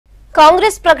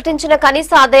కాంగ్రెస్ ప్రకటించిన కనీస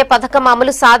ఆదాయ పథకం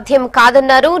అమలు సాధ్యం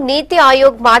కాదన్నారు నీతి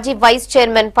ఆయోగ్ మాజీ వైస్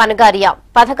చైర్మన్ పనగారియా.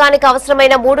 పథకానికి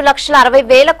అవసరమైన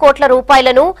 3,60,000 కోట్ల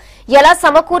రూపాయలను ఎలా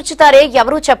సమకూర్చుతారే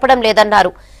ఎవరూ చెప్పడం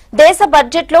లేదన్నారు. దేశ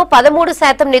బడ్జెట్లో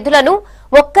 13% నిధులను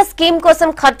ఒక్క స్కీమ్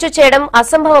కోసం ఖర్చు చేయడం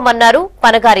అసంభవమన్నారు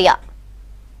పనగారియా.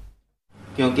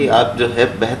 क्योंकि आप जो है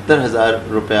 72,000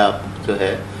 रुपया आप जो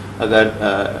है अगर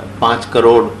 5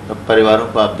 करोड़ परिवारों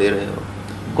को आप दे रहे हो,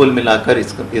 कुल मिलाकर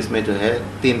इसमें जो है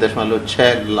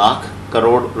 3.6 लाख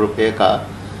करोड़ रुपए का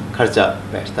खर्चा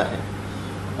बैठता है।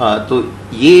 तो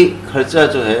ये खर्चा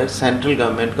जो है सेंट्रल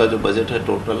गवर्नमेंट का जो बजट है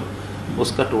टोटल,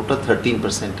 उसका टोटल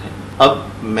 13% है। अब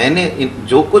मैंने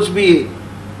जो कुछ भी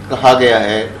कहा गया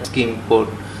है स्कीम को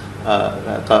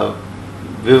का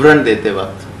विवरण देते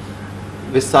वक्त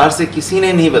विस्तार से किसी ने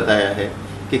नहीं बताया है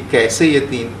कि कैसे ये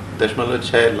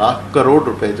 3.6 लाख करोड़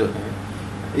रुपए जो हैं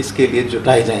इसके लिए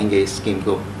जुटाए जाएंगे इस स्कीम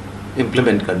को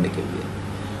इम्प्लीमेंट करने के लिए,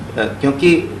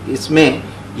 क्योंकि इसमें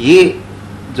ये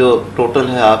जो टोटल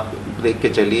है आप देख के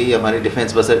चलिए, ये हमारे डिफेंस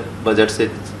बजट से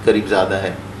करीब ज़्यादा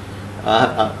है।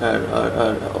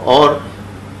 और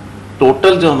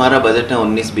टोटल जो हमारा बजट है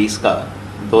 19-20 का,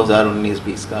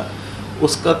 2019-20 का,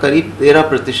 उसका करीब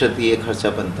 13% ये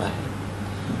खर्चा बनता है।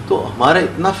 तो हमारा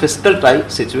इतना फिस्कल टाइट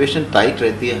सिचुएशन टाइट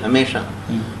रहती है हमेशा,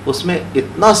 उसमें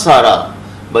इतना सारा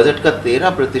बजट का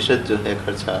 13% जो है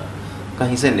खर्चा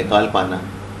कहीं से निकाल पाना,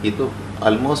 ये तो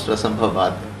ऑलमोस्ट असंभव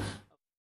बात है।